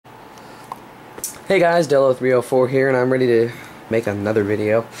Hey guys, Dello304 here, and I'm ready to make another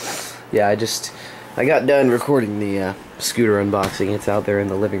video. Yeah, I got done recording the scooter unboxing. It's out there in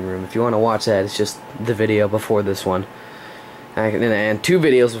the living room. If you want to watch that, it's just the video before this one. And two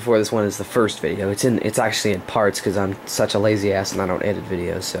videos before this one is the first video. It's actually in parts because I'm such a lazy ass and I don't edit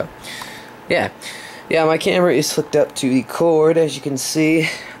videos. So, yeah, my camera is hooked up to the cord, as you can see,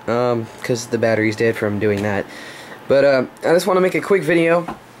 because the battery's dead from doing that. But I just want to make a quick video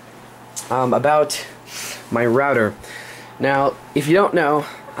about my router. Now, if you don't know,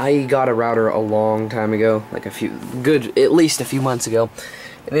 I got a router a long time ago, like at least a few months ago,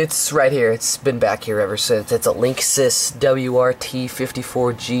 and it's right here. It's been back here ever since. It's a Linksys DD-WRT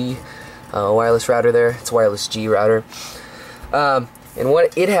 54G wireless router. There, it's a wireless G router, and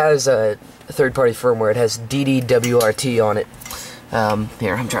what it has a third-party firmware. It has DD-WRT on it.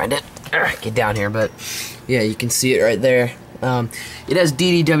 Here, I'm trying to get down here, but yeah, you can see it right there. It has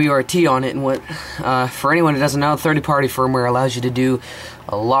DD-WRT on it, and what, for anyone who doesn't know, third-party firmware allows you to do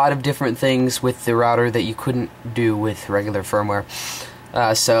a lot of different things with the router that you couldn't do with regular firmware.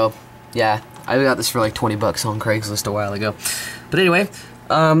 So, yeah, I got this for like 20 bucks on Craigslist a while ago. But anyway,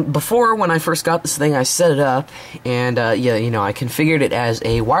 before, when I first got this thing, I set it up, and yeah, you know, I configured it as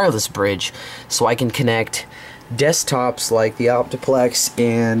a wireless bridge, so I can connect desktops like the Optiplex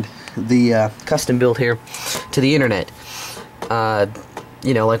and the custom build here to the internet.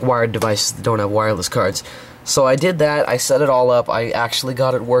 You know, like wired devices that don't have wireless cards. So I did that. I set it all up. I actually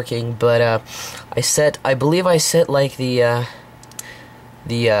got it working, but I believe I set like I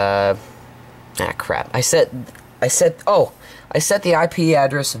set the IP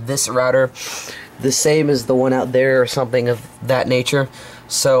address of this router the same as the one out there or something of that nature.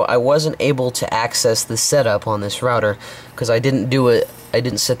 So I wasn't able to access the setup on this router because I didn't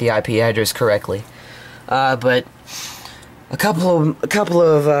set the IP address correctly. But a couple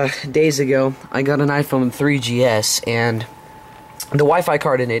of days ago, I got an iPhone 3GS, and the Wi-Fi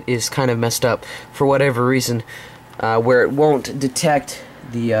card in it is kind of messed up for whatever reason, where it won't detect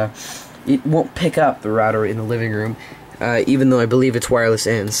it won't pick up the router in the living room, even though I believe it's wireless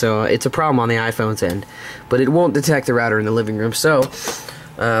in. So it's a problem on the iPhone's end, but it won't detect the router in the living room. So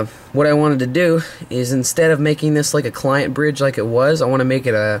what I wanted to do is, instead of making this like a client bridge like it was, I want to make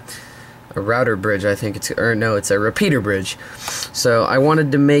it a router bridge. I think it's a repeater bridge. So I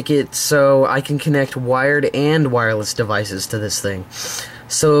wanted to make it so I can connect wired and wireless devices to this thing.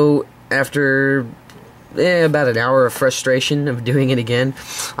 So after about an hour of frustration of doing it again,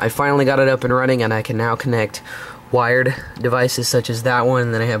 I finally got it up and running, and I can now connect wired devices such as that one,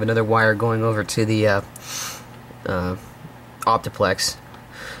 and then I have another wire going over to the Optiplex.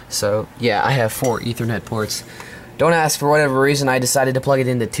 So yeah, I have 4 Ethernet ports. Don't ask, for whatever reason I decided to plug it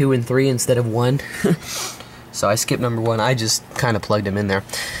into 2 and 3 instead of 1. So I skipped number 1. I just kind of plugged them in there.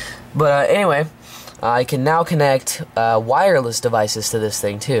 But anyway, I can now connect wireless devices to this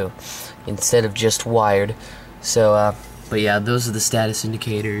thing too, instead of just wired. So, but yeah, those are the status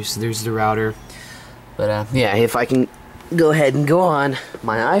indicators. There's the router. But yeah, if I can go ahead and go on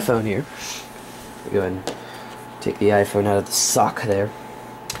my iPhone here. Go ahead and take the iPhone out of the sock there.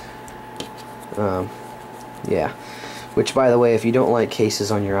 Yeah, which, by the way, if you don't like cases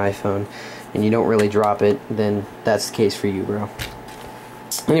on your iPhone and you don't really drop it, then that's the case for you, bro.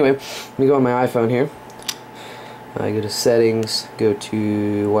 Anyway, let me go on my iPhone here. I go to settings, go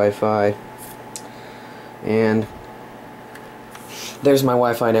to Wi-Fi, and there's my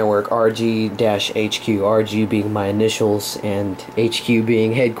Wi-Fi network, RG-HQ, RG being my initials and HQ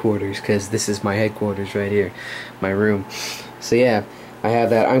being headquarters, because this is my headquarters right here, my room. So yeah, I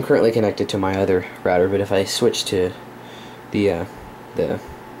have that. I'm currently connected to my other router, but if I switch to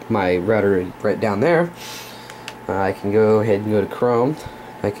my router right down there, I can go ahead and go to Chrome.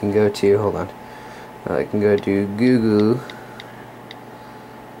 I can go to, hold on, I can go to Google.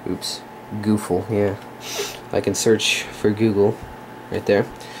 Oops, Goofle. Yeah, I can search for Google right there.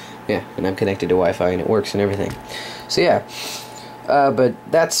 Yeah, and I'm connected to Wi-Fi and it works and everything. So yeah, but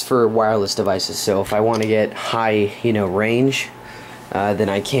that's for wireless devices. So if I want to get high, range, then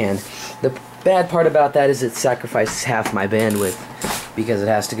I can. The bad part about that is it sacrifices half my bandwidth, because it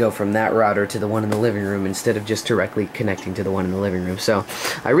has to go from that router to the one in the living room instead of just directly connecting to the one in the living room. So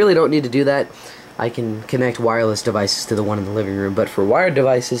I really don't need to do that. I can connect wireless devices to the one in the living room, but for wired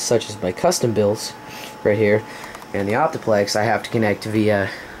devices such as my custom builds right here and the Optiplex, I have to connect via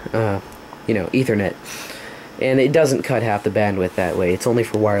Ethernet, and it doesn't cut half the bandwidth that way. It's only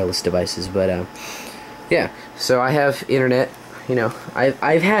for wireless devices. But yeah, so I have internet.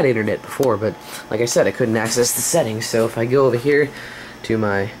 I've had internet before, but like I said, I couldn't access the settings. So if I go over here to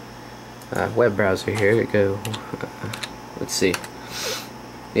my web browser here, let's see.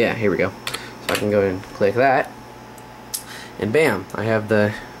 Yeah, here we go. So I can go and click that, and bam, I have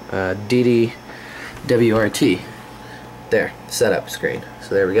the DD-WRT there, setup screen.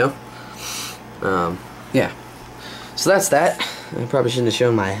 So there we go. Yeah. So that's that. I probably shouldn't have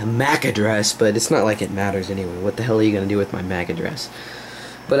shown my MAC address, but it's not like it matters anyway. What the hell are you going to do with my MAC address?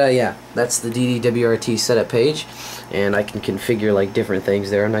 But yeah, that's the DD-WRT setup page, and I can configure like different things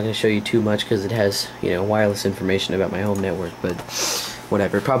there. I'm not going to show you too much because it has, you know, wireless information about my home network, but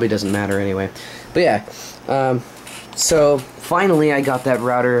whatever, it probably doesn't matter anyway. But yeah, so finally I got that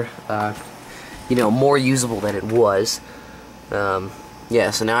router, you know, more usable than it was.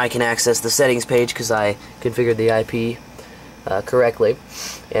 Yeah, so now I can access the settings page because I configured the IP correctly,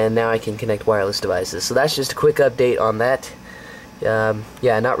 and now I can connect wireless devices. So that's just a quick update on that.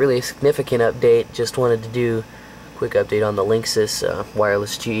 Yeah, not really a significant update, just wanted to do a quick update on the Linksys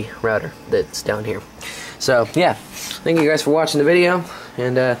wireless G router that's down here. So yeah, thank you guys for watching the video,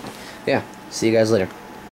 and yeah, see you guys later.